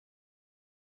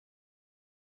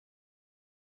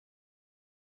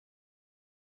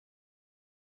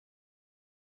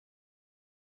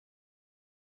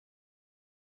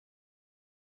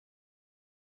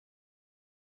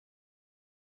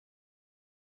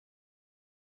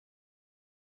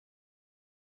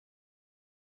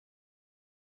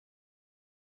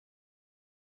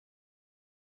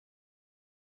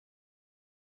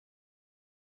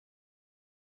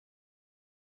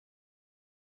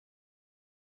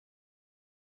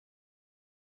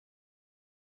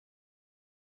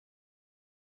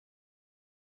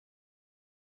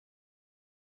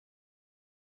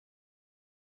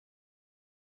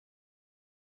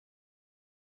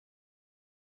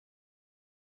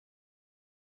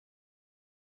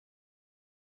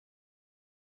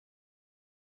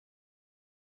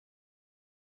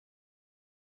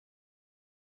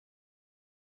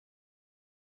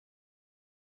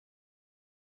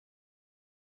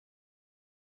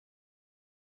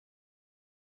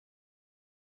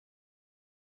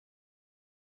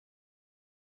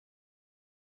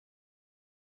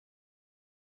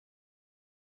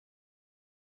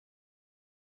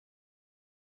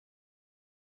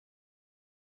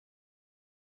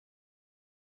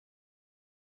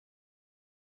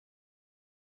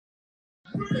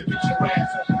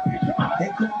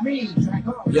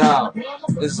Yo,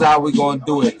 this is how we gonna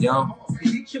do it, yo.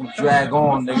 We drag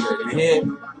on, nigga. You hear?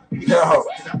 Yo,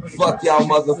 fuck y'all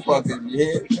motherfuckers, you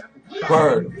hear?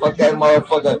 Word. Fuck that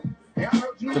motherfucker.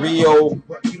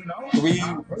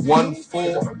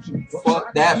 30314.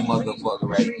 Fuck that motherfucker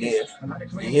right there.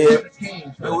 You hear?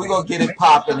 Yo, we gonna get it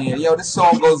poppin' here. Yo, this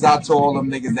song goes out to all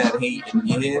them niggas that hate it.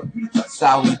 You hear? That's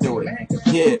how we do it.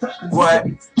 Yeah. What?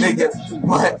 Nigga.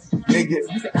 What? Nigga.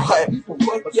 What?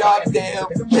 Fuck y'all damn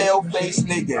pale face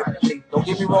nigga. Don't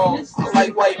get me wrong. I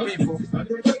like white people.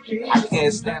 I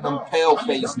can't stand them pale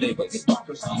face niggas.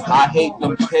 I hate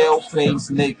them pale face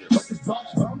niggas.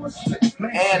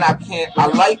 And I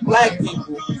like black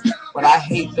people, but I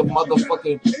hate the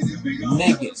motherfucking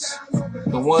niggas.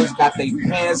 The ones got their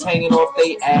pants hanging off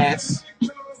their ass.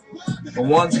 The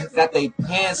ones that got their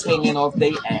pants hanging off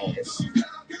their ass.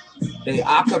 Their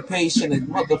occupation is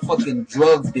motherfucking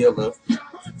drug dealer.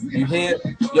 You hear?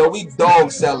 Yo, we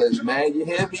dog sellers, man. You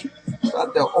hear me?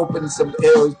 About to open some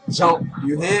ill junk.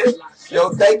 You hear? Yo,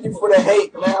 thank you for the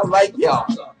hate, man. I like y'all.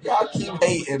 Y'all keep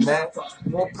hating, man.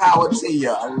 More power to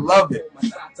y'all. I love it.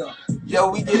 Yo,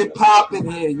 we get it popping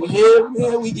here. You hear?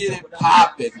 Man, we get it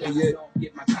popping.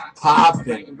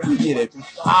 Popping. We get it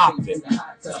popping.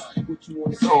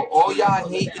 So, all y'all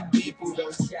hating people,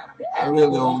 I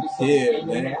really don't care,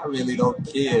 man. I really don't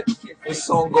care. This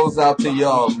song goes out to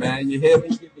y'all, man. You hear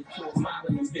me?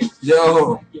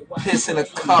 Yo, piss in a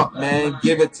cup, man.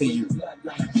 Give it to you.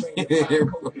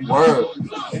 Word.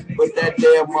 Put that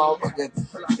damn motherfucker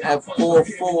at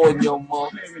 4-4 in your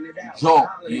mouth. Jump.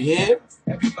 You hear?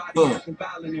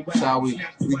 That's how we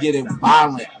get it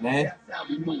violent, man.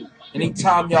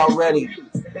 Anytime y'all ready,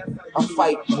 I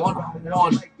fight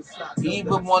one-on-one.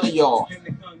 Even one of y'all.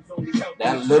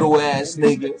 That little ass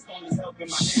nigga,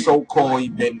 so-called he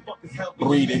been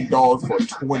breeding dogs for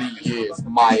 20 years.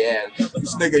 My ass.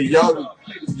 This nigga young.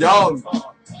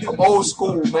 I'm old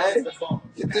school, man.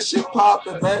 Get this shit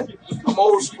poppin', man. I'm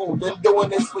old school. Been doing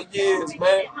this for years,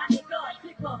 man.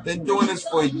 Been doing this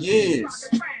for years.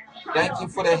 Thank you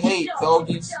for the hate,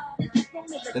 doggies.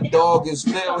 The dog is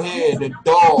still here. The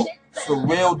dog. It's the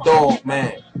real dog,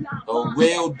 man. The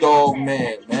real dog,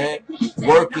 man.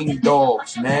 Working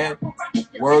dogs, man.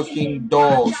 Working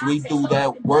dogs. We do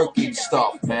that working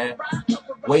stuff, man.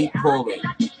 Weight pulling.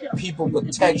 People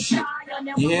protection.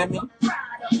 You hear me?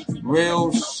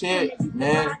 Real shit,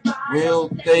 man. Real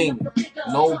thing.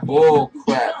 No bull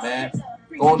crap, man.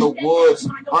 Go in the woods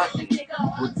hunting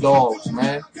with dogs,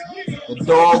 man. The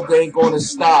dog ain't gonna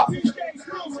stop.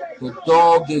 The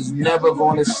dog is never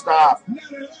gonna stop.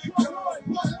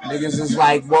 Niggas is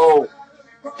like, whoa.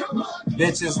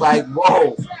 Bitches like,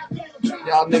 whoa.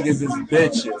 Y'all niggas is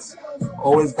bitches.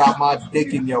 Always got my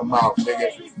dick in your mouth,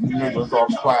 nigga. You niggas all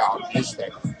proud. This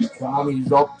thing. Call me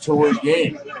up to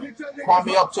again. Call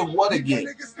me up to what again?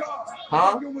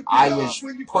 Huh? Irish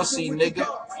pussy, nigga.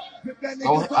 I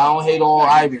don't hate all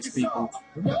Irish people.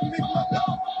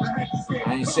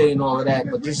 I ain't saying all of that,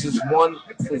 but this is one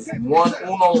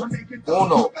uno.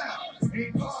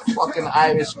 Fucking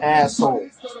Irish asshole.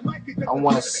 I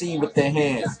want to see with their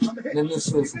hands. And then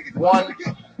this is one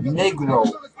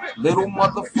Negro, little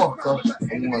motherfucker.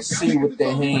 I want to see with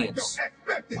their hands.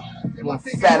 I want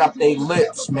to fat up their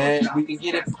lips, man. We can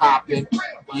get it popping.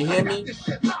 You hear me?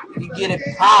 We can get it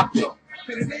popping.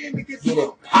 Get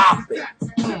it popping.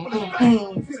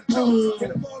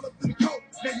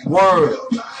 Word.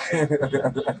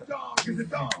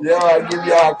 Yo, I give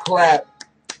y'all a clap.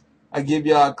 I give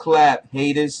y'all a clap,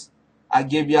 haters. I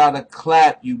give y'all the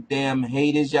clap, you damn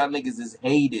haters. Y'all niggas is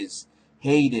haters.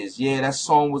 Haters. Yeah, that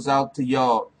song was out to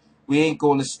y'all. We ain't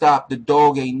gonna stop. The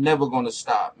dog ain't never gonna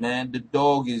stop, man. The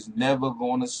dog is never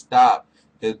gonna stop.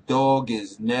 The dog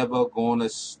is never gonna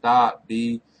stop,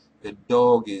 B. The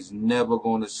dog is never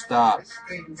gonna stop.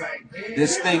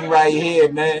 This thing right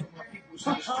here, man.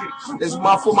 This is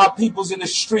for my peoples in the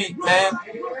street, man.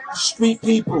 Street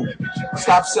people.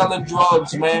 Stop selling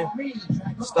drugs, man.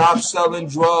 Stop selling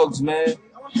drugs, man.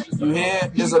 You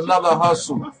hear? There's another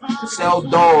hustle. Sell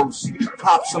dogs.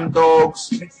 Pop some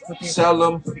dogs. Sell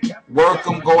them. Work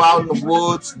them. Go out in the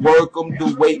woods. Work them.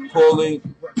 Do weight pulling.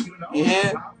 You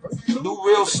hear? Do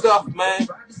real stuff, man.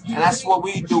 And that's what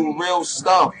we do. Real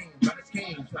stuff.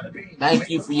 Thank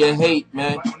you for your hate,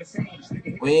 man.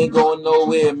 We ain't going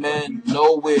nowhere, man.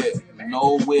 Nowhere.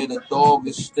 Nowhere. The dog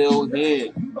is still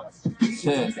here.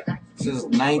 Since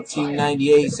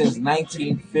 1998, since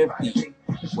 1950.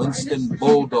 Winston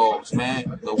Bulldogs,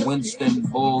 man. The Winston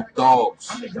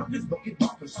Bulldogs.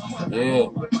 Yeah.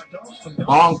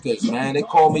 Bonkers, man. They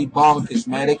call me bonkers,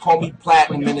 man. They call me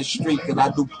platinum in the street because I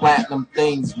do platinum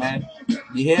things, man.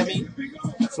 You hear me?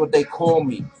 That's what they call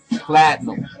me.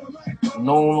 Platinum.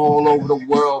 Known all over the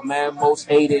world, man. Most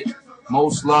hated,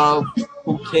 most loved.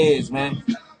 Who cares, man?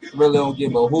 Really don't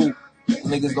give a hoot.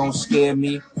 Niggas don't scare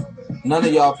me. None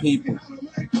of y'all people.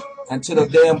 And to the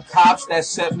damn cops that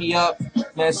set me up,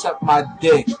 man, suck my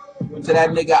dick. To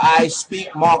that nigga I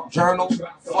speak, Mark Journal,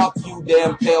 fuck you,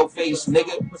 damn pale-faced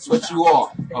nigga. That's what you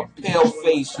are, a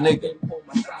pale-faced nigga.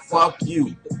 Fuck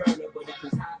you.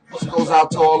 This goes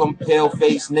out to all them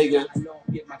pale-faced niggas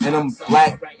and them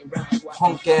black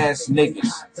punk-ass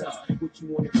niggas.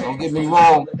 Don't get me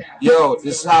wrong. Yo,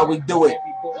 this is how we do it.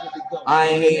 I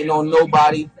ain't hating on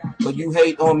nobody, but you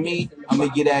hate on me, I'm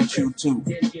gonna get at you too.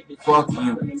 Fuck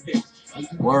you.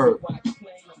 Word.